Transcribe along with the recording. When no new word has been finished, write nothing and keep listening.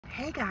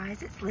Hey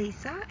guys, it's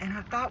Lisa, and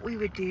I thought we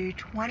would do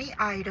 20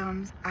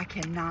 items I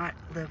cannot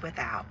live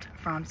without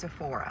from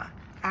Sephora.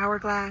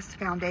 Hourglass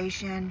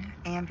Foundation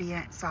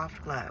Ambient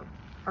Soft Glow,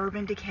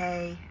 Urban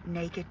Decay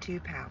Naked 2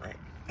 Palette,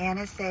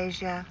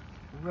 Anastasia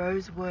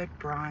Rosewood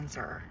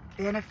Bronzer,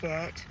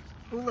 Benefit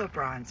Hula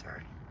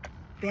Bronzer,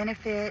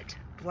 Benefit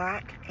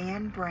Black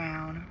and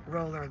Brown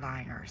Roller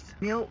Liners,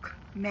 Milk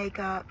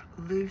Makeup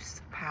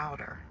Loose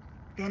Powder,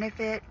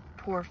 Benefit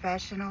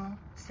Professional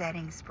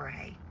Setting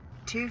Spray,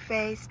 Too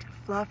Faced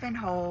Fluff and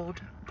Hold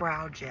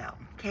Brow Gel,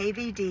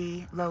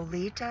 KVD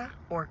Lolita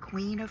or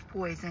Queen of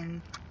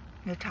Poison,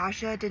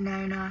 Natasha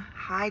Denona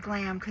High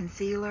Glam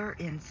Concealer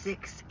in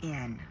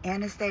 6N,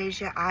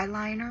 Anastasia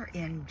Eyeliner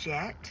in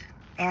Jet,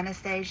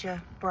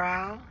 Anastasia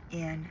Brow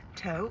in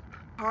Taupe,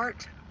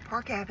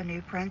 Park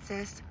Avenue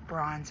Princess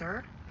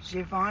Bronzer,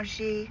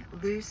 Givenchy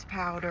Loose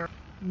Powder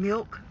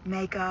Milk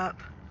Makeup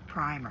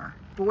Primer,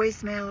 Boy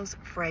Smells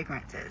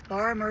Fragrances,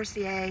 Laura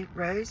Mercier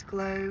Rose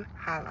Glow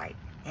Highlight,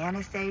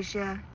 Anastasia